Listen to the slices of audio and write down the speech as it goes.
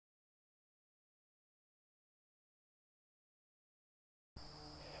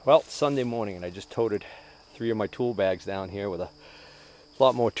Well, it's Sunday morning and I just toted 3 of my tool bags down here with a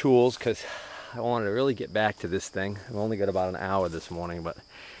lot more tools because I wanted to really get back to this thing. I've only got about an hour this morning, but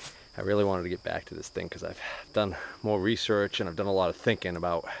I really wanted to get back to this thing because I've done more research and I've done a lot of thinking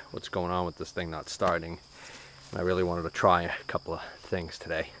about what's going on with this thing not starting. And I really wanted to try a couple of things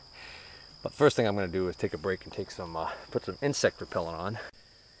today. But first thing I'm going to do is take a break and take some, put some insect repellent on.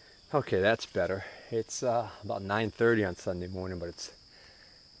 Okay, that's better. It's about 9:30 on Sunday morning, but it's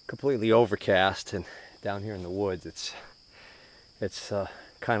completely overcast, and down here in the woods it's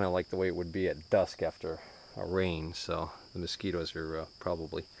kind of like the way it would be at dusk after a rain, so the mosquitoes are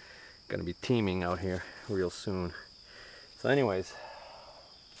probably going to be teeming out here real soon. So anyways,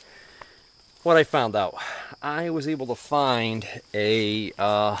 what I found out, I was able to find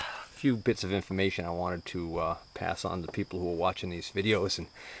a few bits of information I wanted to pass on to people who are watching these videos and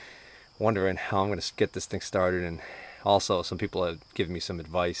wondering how I'm going to get this thing started. And also some people have given me some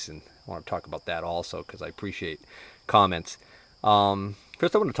advice, and I want to talk about that also because I appreciate comments.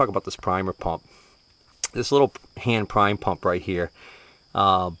 First I want to talk about this primer pump. This little hand prime pump right here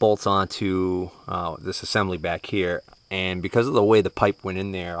bolts onto this assembly back here, and because of the way the pipe went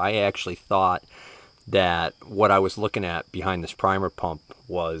in there, I actually thought that what I was looking at behind this primer pump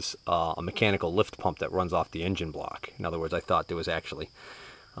was a mechanical lift pump that runs off the engine block. In other words, I thought there was actually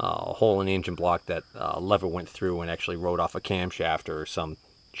a hole in the engine block that a lever went through and actually rode off a camshaft or some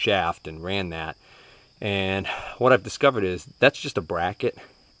shaft and ran that. And what I've discovered is that's just a bracket,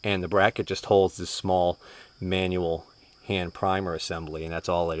 and the bracket just holds this small manual hand primer assembly, and that's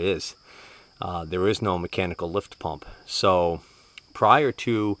all it is. There is no mechanical lift pump. So prior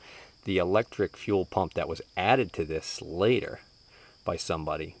to the electric fuel pump that was added to this later by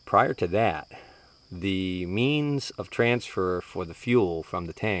somebody, prior to that, the means of transfer for the fuel from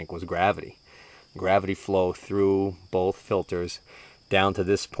the tank was gravity. Gravity flow through both filters down to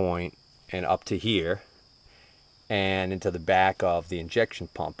this point and up to here and into the back of the injection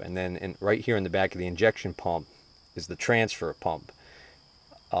pump. And then right here in the back of the injection pump is the transfer pump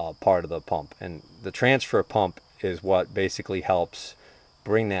part of the pump. And the transfer pump is what basically helps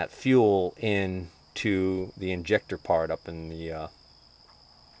bring that fuel in to the injector part up in the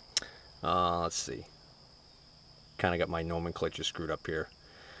let's see, kind of got my nomenclature screwed up here.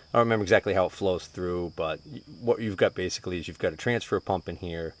 I don't remember exactly how it flows through, but what you've got basically is you've got a transfer pump in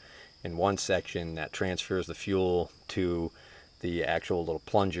here in one section that transfers the fuel to the actual little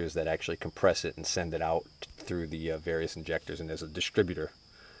plungers that actually compress it and send it out through the various injectors, and there's a distributor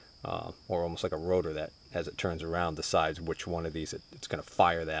or almost like a rotor that, as it turns around, decides which one of these it's going to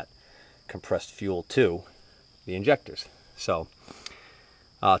fire that compressed fuel to the injectors. So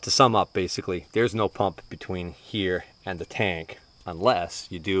to sum up, basically, there's no pump between here and the tank unless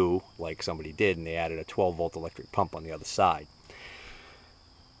you do like somebody did and they added a 12-volt electric pump on the other side.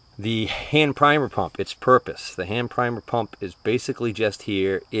 The hand primer pump, its purpose, the hand primer pump is basically just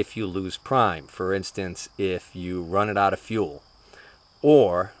here if you lose prime. For instance, if you run it out of fuel,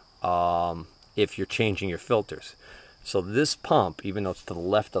 or if you're changing your filters. So this pump, even though it's to the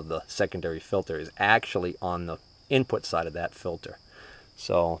left of the secondary filter, is actually on the input side of that filter.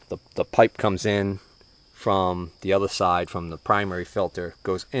 So the pipe comes in from the other side, from the primary filter,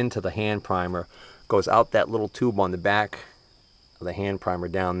 goes into the hand primer, goes out that little tube on the back of the hand primer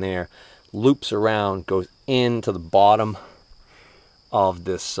down there, loops around, goes into the bottom of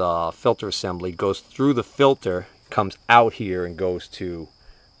this filter assembly, goes through the filter, comes out here and goes to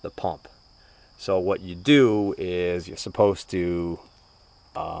the pump. So what you do is you're supposed to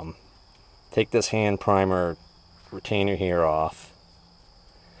take this hand primer retainer here off,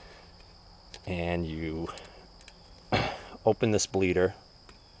 and you open this bleeder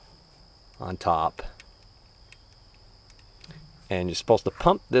on top, and you're supposed to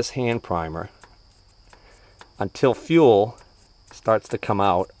pump this hand primer until fuel starts to come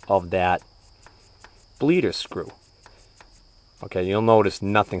out of that bleeder screw. Okay, you'll notice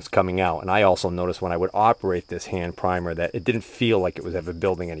nothing's coming out, and I also noticed when I would operate this hand primer that it didn't feel like it was ever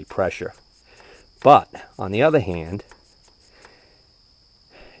building any pressure. But on the other hand,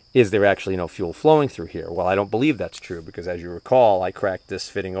 is there actually no fuel flowing through here? Well, I don't believe that's true, because as you recall, I cracked this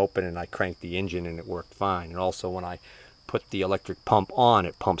fitting open and I cranked the engine and it worked fine. And also when I put the electric pump on,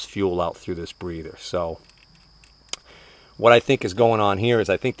 it pumps fuel out through this breather. So what I think is going on here is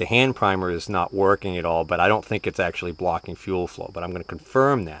I think the hand primer is not working at all, but I don't think it's actually blocking fuel flow. But I'm going to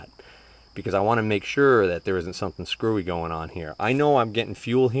confirm that because I want to make sure that there isn't something screwy going on here. I know I'm getting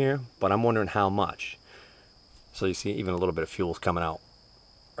fuel here, but I'm wondering how much. So you see even a little bit of fuel is coming out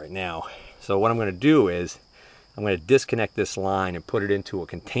right now. So what I'm going to do is I'm going to disconnect this line and put it into a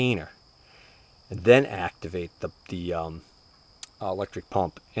container, and then activate the electric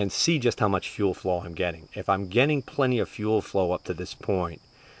pump and see just how much fuel flow I'm getting. If I'm getting plenty of fuel flow up to this point,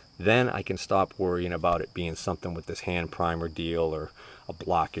 then I can stop worrying about it being something with this hand primer deal or a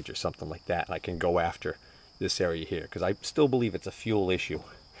blockage or something like that. And I can go after this area here because I still believe it's a fuel issue.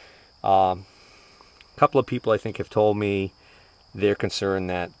 A couple of people I think have told me they're concerned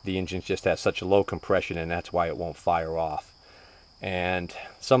that the engine just has such a low compression and that's why it won't fire off. And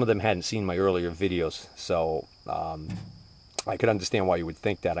some of them hadn't seen my earlier videos, so I could understand why you would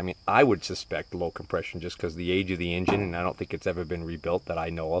think that. I mean, I would suspect low compression just because the age of the engine, and I don't think it's ever been rebuilt that I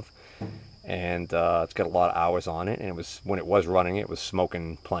know of. And it's got a lot of hours on it, and it was, when it was running, it was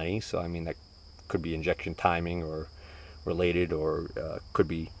smoking plenty. So I mean, that could be injection timing or related, or could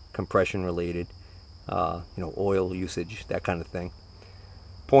be compression related. You know, oil usage, that kind of thing.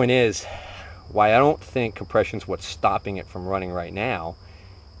 Point is, why I don't think compression's what's stopping it from running right now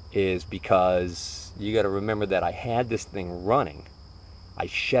is because you got to remember that I had this thing running. I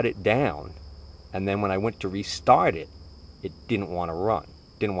shut it down, and then when I went to restart it, it didn't want to run,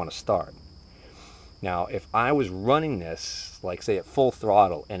 didn't want to start. Now, if I was running this, like say at full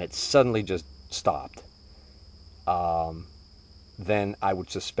throttle, and it suddenly just stopped, then I would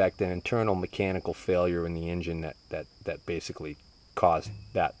suspect an internal mechanical failure in the engine that basically caused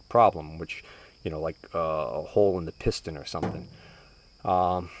that problem, which, you know, like a hole in the piston or something.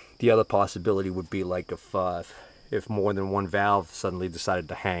 The other possibility would be like if more than one valve suddenly decided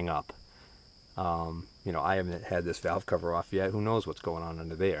to hang up. You know, I haven't had this valve cover off yet. Who knows what's going on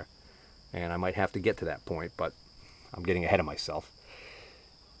under there? And I might have to get to that point, but I'm getting ahead of myself.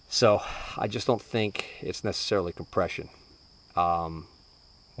 So I just don't think it's necessarily compression.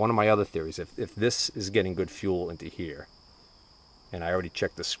 One of my other theories, if this is getting good fuel into here, and I already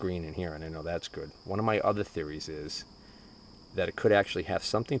checked the screen in here and I know that's good. One of my other theories is that it could actually have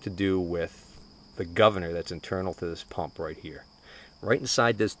something to do with the governor that's internal to this pump right here. Right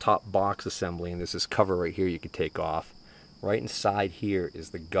inside this top box assembly, and there's this cover right here you could take off. Right inside here is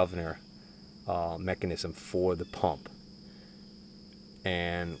the governor mechanism for the pump.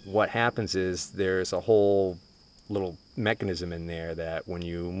 And what happens is there's a whole little mechanism in there that when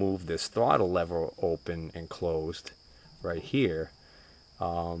you move this throttle lever open and closed right here,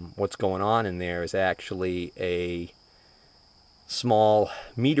 what's going on in there is actually a small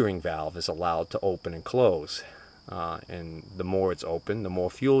metering valve is allowed to open and close. And the more it's open, the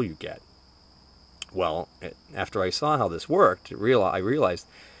more fuel you get. Well, after I saw how this worked, I realized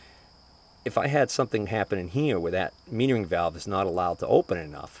if I had something happen in here where that metering valve is not allowed to open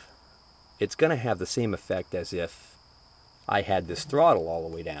enough, it's going to have the same effect as if I had this throttle all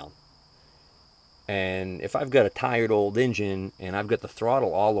the way down. And if I've got a tired old engine and I've got the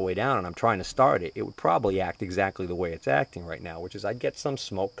throttle all the way down and I'm trying to start it, it would probably act exactly the way it's acting right now, which is I'd get some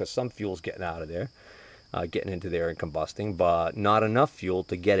smoke because some fuel's getting out of there, getting into there and combusting, but not enough fuel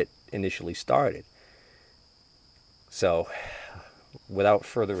to get it initially started. So without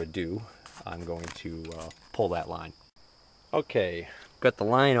further ado, I'm going to pull that line. Okay, got the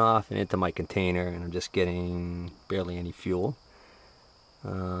line off and into my container, and I'm just getting barely any fuel.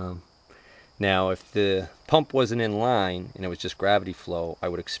 Now, if the pump wasn't in line and it was just gravity flow, I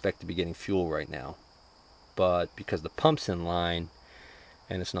would expect to be getting fuel right now. But because the pump's in line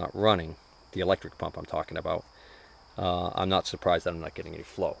and it's not running, the electric pump I'm talking about, I'm not surprised that I'm not getting any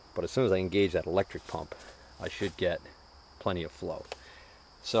flow. But as soon as I engage that electric pump, I should get plenty of flow.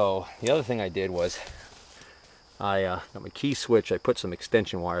 So the other thing I did was I got my key switch. I put some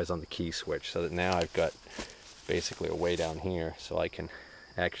extension wires on the key switch so that now I've got basically a way down here so I can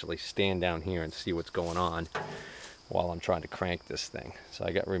actually stand down here and see what's going on while I'm trying to crank this thing. So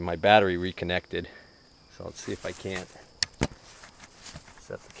I got my battery reconnected. So let's see if I can't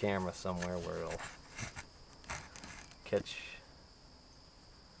set the camera somewhere where it'll catch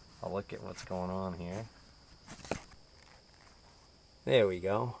a look at what's going on here. There we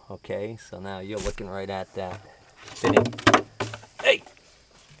go. Okay, so now you're looking right at that spinning. Hey!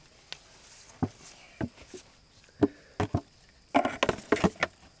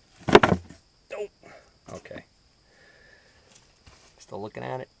 Oh. Okay. Still looking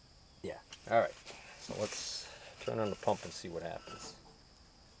at it? Yeah. Alright. So let's turn on the pump and see what happens.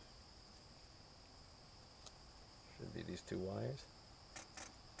 Should be these two wires.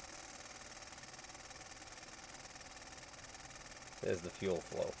 There's the fuel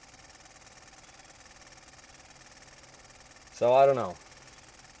flow. So I don't know.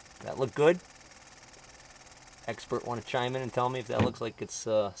 That look good? Expert want to chime in and tell me if that looks like it's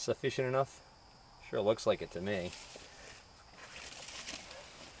sufficient enough? Sure looks like it to me.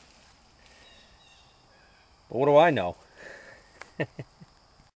 But what do I know?